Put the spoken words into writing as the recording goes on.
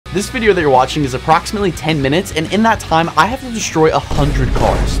This video that you're watching is approximately 10 minutes, and in that time, I have to destroy 100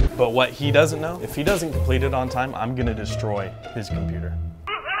 cars. But what he doesn't know, if he doesn't complete it on time, I'm gonna destroy his computer.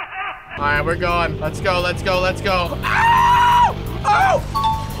 All right, we're going. Let's go, let's go, let's go. Ow! Oh!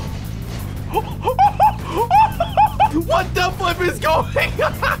 What the flip is going?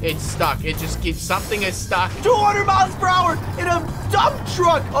 It's stuck. It just keeps, something is stuck. 200 miles per hour in a dump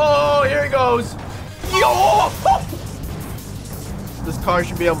truck. Oh, here it goes. Yo! This car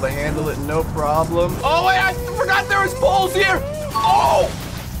should be able to handle it, no problem. Oh, wait, I forgot there was poles here. Oh!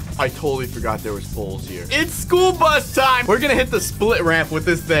 I totally forgot there was poles here. It's school bus time. We're gonna hit the split ramp with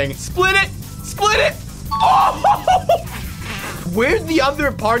this thing. Split it, split it. Oh! Where'd the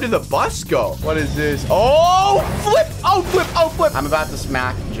other part of the bus go? What is this? Oh, flip, oh, flip, oh, flip. I'm about to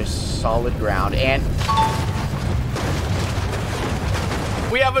smack just solid ground and...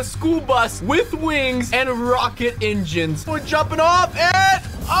 We have a school bus with wings and rocket engines. We're jumping off and...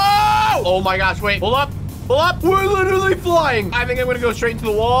 Oh! Oh my gosh, wait, pull up, pull up. We're literally flying. I think I'm gonna go straight into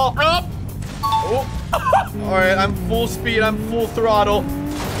the wall. Up. Oh. All right, I'm full speed, I'm full throttle.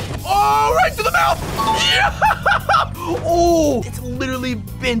 Oh, right to the mouth. Yeah! Oh, it's literally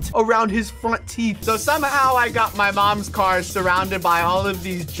bent around his front teeth. So somehow I got my mom's car surrounded by all of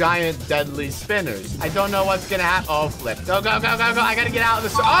these giant deadly spinners. I don't know what's gonna happen. Oh, flip. Go, go, go, go, go. I gotta get out of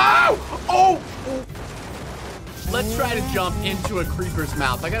this. Oh! Oh! Let's try to jump into a creeper's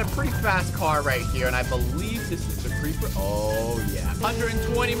mouth. I got a pretty fast car right here, and I believe this is the creeper. Oh, yeah.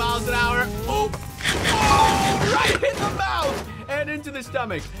 120 miles an hour. Oh! Oh! Right in the mouth! And into the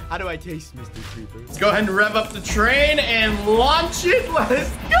stomach. How do I taste, Mr. Creeper? Let's go ahead and rev up the train and launch it. Let's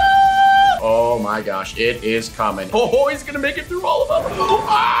go! Oh my gosh, it is coming. Oh, he's gonna make it through all of them.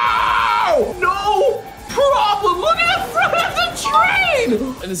 Oh! No problem. Look at the front of the train.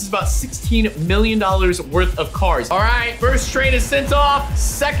 And this is about $16 million worth of cars. All right, first train is sent off.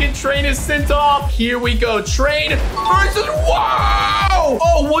 Second train is sent off. Here we go. Train versus... Wow!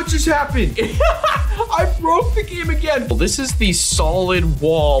 Oh, what just happened? I broke the game again. Well, this is the solid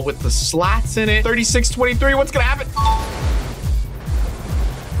wall with the slats in it. 3623, what's gonna happen?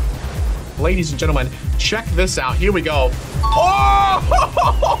 Ladies and gentlemen, check this out. Here we go. Oh!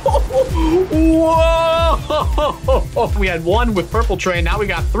 Whoa! We had one with purple train. Now we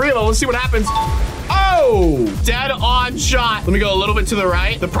got three of them. Let's see what happens. Oh! Dead on shot. Let me go a little bit to the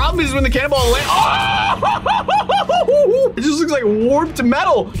right. The problem is when the cannonball lands. Oh! It just looks like warped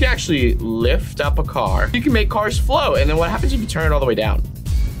metal. You can actually lift up a car. You can make cars flow. And then what happens if you turn it all the way down?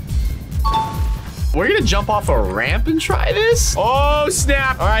 We're gonna jump off a ramp and try this. Oh,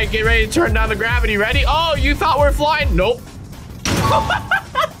 snap. All right, get ready to turn down the gravity. Ready? Oh, you thought we're flying? Nope.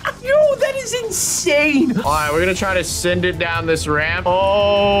 Yo, that is insane. All right, we're gonna try to send it down this ramp.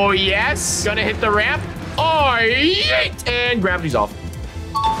 Oh, yes. Gonna hit the ramp. Oh, yeet. And gravity's off.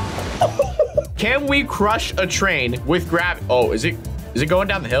 Can we crush a train with gravity? Oh, is it going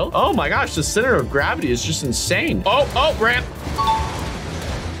down the hill? Oh my gosh, the center of gravity is just insane. Oh, ramp.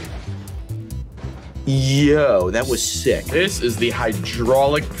 Yo, that was sick. This is the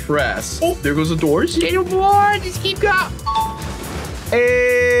hydraulic press. Oh, there goes the doors. Get your board, just keep going.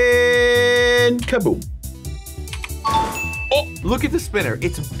 And kaboom. Oh, look at the spinner.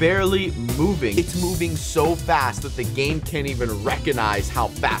 It's barely moving. It's moving so fast that the game can't even recognize how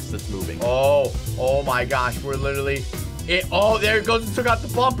fast it's moving. Oh my gosh, we're literally... Oh, there it goes. It took out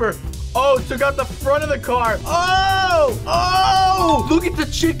the bumper. Oh, it took out the front of the car. Oh, look at the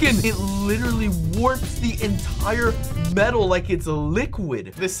chicken. It literally warps the entire metal like it's a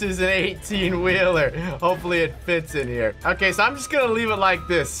liquid. This is an 18-wheeler. Hopefully it fits in here. Okay, so I'm just gonna leave it like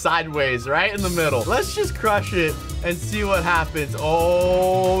this, sideways, right in the middle. Let's just crush it and see what happens.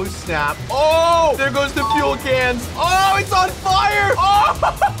 Oh, snap. Oh, there goes the fuel cans. Oh, it's on fire. Oh,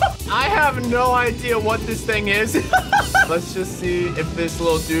 I have no idea what this thing is. Let's just see if this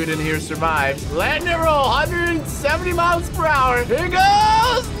little dude in here survives. Let it roll, 170 miles per hour. Here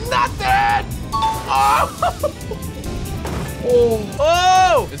goes nothing. Oh,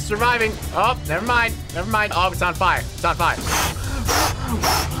 oh, it's surviving. Oh, never mind, never mind. Oh, it's on fire, it's on fire.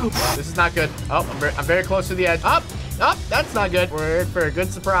 This is not good. Oh, I'm very close to the edge. Up, that's not good. We're in for a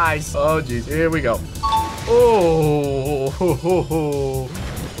good surprise. Oh, geez, here we go. Oh,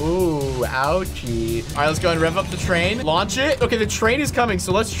 ooh, ouchie. All right, let's go and rev up the train. Launch it. Okay, the train is coming,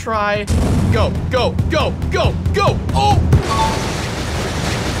 so let's try. Go, go, go, go, go. Oh!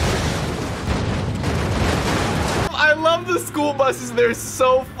 I love the school buses. They're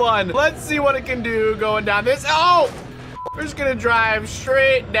so fun. Let's see what it can do going down this. Oh! We're just gonna drive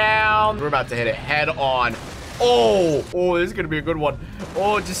straight down. We're about to hit it head on. Oh, this is gonna be a good one.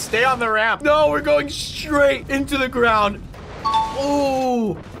 Oh, just stay on the ramp. No, we're going straight into the ground.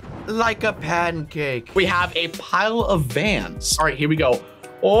 Oh, like a pancake. We have a pile of vans. All right, here we go.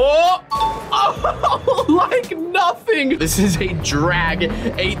 Oh, like nothing. This is a drag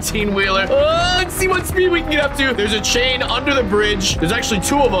 18-wheeler. Let's see what speed we can get up to. There's a chain under the bridge. There's actually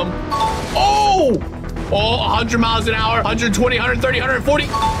 2 of them. Oh, 100 miles an hour, 120, 130, 140.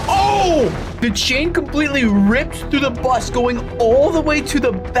 Oh, the chain completely ripped through the bus going all the way to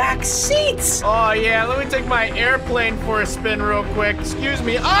the back seats. Oh, yeah, let me take my airplane for a spin real quick. Excuse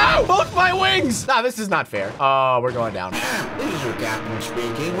me. Oh, both my wings. Nah, this is not fair. Oh, we're going down. This is your captain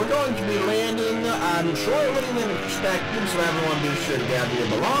speaking. We're going to be landing shortly than expected, so everyone be sure to gather your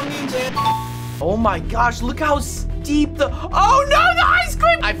belongings and... Oh my gosh, look how steep the... Oh no, the ice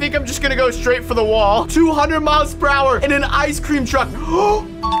cream! I think I'm just gonna go straight for the wall. 200 miles per hour in an ice cream truck. Oh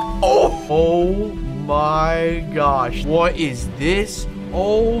my gosh. What is this?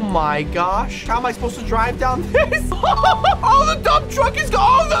 Oh my gosh. How am I supposed to drive down this? Oh, the dump truck is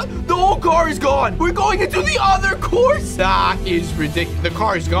gone. Oh, the whole car is gone. We're going into the other course. That is ridiculous. The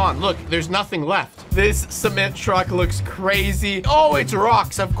car is gone. Look, there's nothing left. This cement truck looks crazy. Oh, it's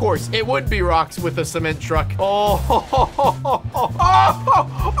rocks, of course. It would be rocks with a cement truck. Oh,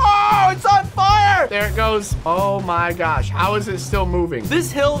 it's on fire. There it goes. Oh my gosh. How is it still moving?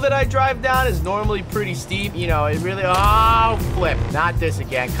 This hill that I drive down is normally pretty steep. You know, it really, oh, flip. Not this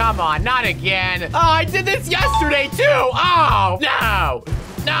again. Come on, not again. Oh, I did this yesterday too. Oh, no.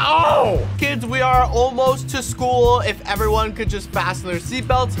 No! Kids, we are almost to school. If everyone could just fasten their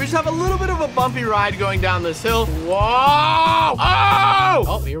seatbelts. We just have a little bit of a bumpy ride going down this hill. Whoa! Oh!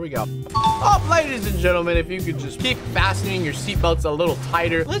 Oh, here we go. Oh, ladies and gentlemen, if you could just keep fastening your seatbelts a little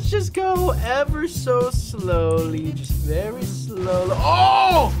tighter. Let's just go ever so slowly, just very slowly.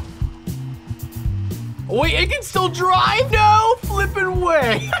 Oh! Wait, it can still drive? No flipping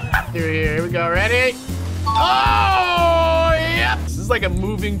way. Here we go, ready? Oh, yep. This is like a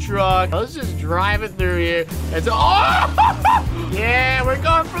moving truck. Let's just drive it through here. It's, oh, yeah, we're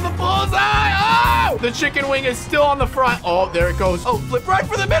going for the bullseye. Oh, the chicken wing is still on the front. Oh, there it goes. Oh, flip right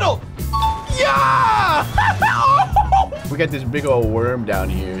for the middle. Yeah. Oh. We got this big old worm down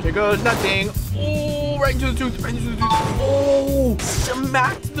here. There goes nothing. Oh, right into the tooth, right into the tooth. Oh,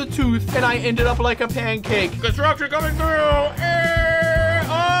 smacked the tooth, and I ended up like a pancake. The trucks are coming through.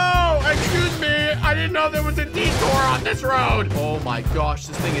 Excuse me, I didn't know there was a detour on this road. Oh my gosh,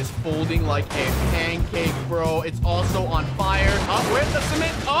 this thing is folding like a pancake, bro. It's also on fire. Oh, where's the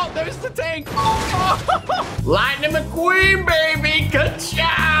cement? Oh, there's the tank. Oh. Lightning McQueen, baby.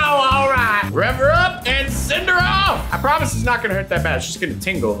 Ka-chow. All right. Rev her up and send her off. I promise it's not going to hurt that bad. It's just going to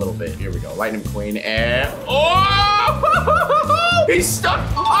tingle a little bit. Here we go. Lightning McQueen and... Oh! He's stuck.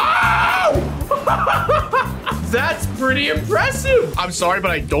 Oh! That's pretty impressive. I'm sorry,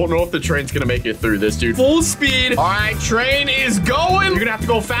 but I don't know if the train's gonna make it through this, dude. Full speed. All right, train is going. You're gonna have to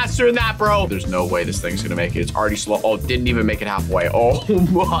go faster than that, bro. There's no way this thing's gonna make it. It's already slow. Oh, didn't even make it halfway. Oh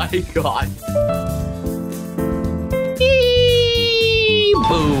my God.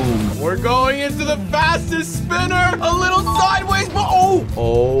 Boom. We're going into the fastest spinner. A little sideways, but oh,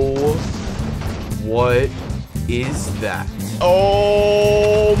 what is that?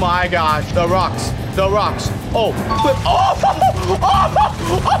 Oh my gosh, the rocks. The rocks. Oh, flip.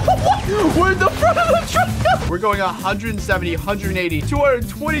 We're in the front of the truck. We're going 170, 180,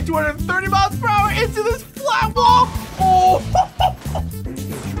 220, 230 miles per hour into this flat wall. Oh, we're just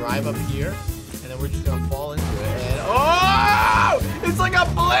gonna drive up here, and then we're just gonna fall into it. And oh, it's like a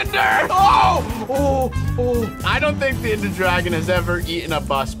blender. Oh. I don't think the Ender Dragon has ever eaten a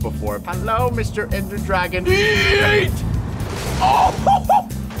bus before. Hello, Mr. Ender Dragon. Eat! Oh.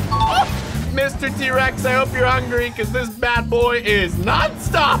 Mr. T-Rex, I hope you're hungry because this bad boy is not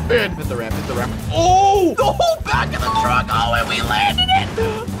stopping. Hit the ramp, hit the ramp. Oh, the whole back of the truck. Oh, and we landed it.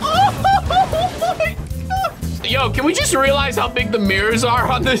 Oh my gosh. Yo, can we just realize how big the mirrors are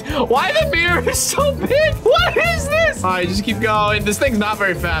on this? Why the mirror is so big? What is this? All right, just keep going. This thing's not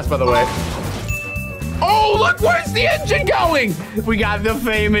very fast, by the way. Oh, look, where's the engine going? We got the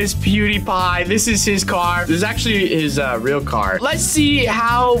famous PewDiePie. This is his car. This is actually his real car. Let's see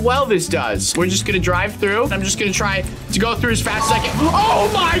how well this does. We're just gonna drive through. I'm just gonna try to go through as fast as I can. Oh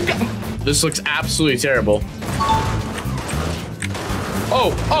my God. This looks absolutely terrible.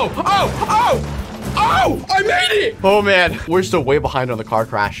 Oh, I made it. Oh man, we're still way behind on the car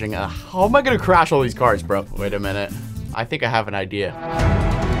crashing. How am I gonna crash all these cars, bro? Wait a minute. I think I have an idea.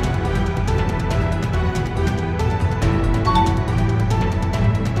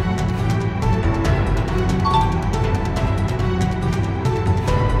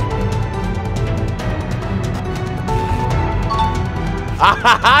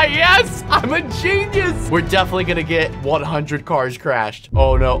 Yes, I'm nothing but genius. We're definitely gonna get 100 cars crashed.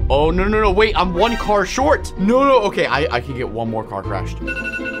 Oh no. Oh no, no, no. Wait, I'm 1 car short. No, no. Okay, I can get 1 more car crashed.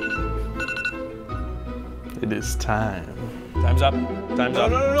 It is time. Time's up. Time's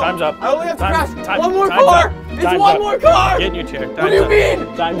up. No. Time's up. I only have to crash time, 1 more time's car. up. It's Time's 1 up. more car. Get in your chair. What do you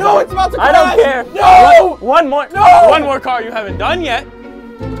mean? Time's No, up. it's about to crash. I don't care. No. One more. No. 1 more car you haven't done yet.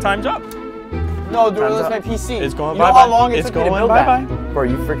 Time's up. No, dude, Time's that's up. my PC. It's going you know bye-bye. how long it It's took me to going build bye-bye. that? Bro, are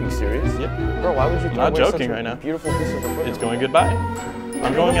you freaking serious? Yep. Bro, why would you Not throw away joking such right now. a beautiful piece of equipment? It's going goodbye.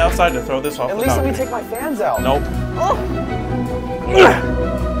 I'm going outside to throw this off At the least let me balcony. take my fans out. Nope. Oh.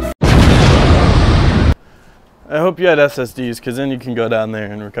 I hope you had SSDs, because then you can go down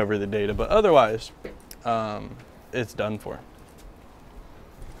there and recover the data. But otherwise, it's done for.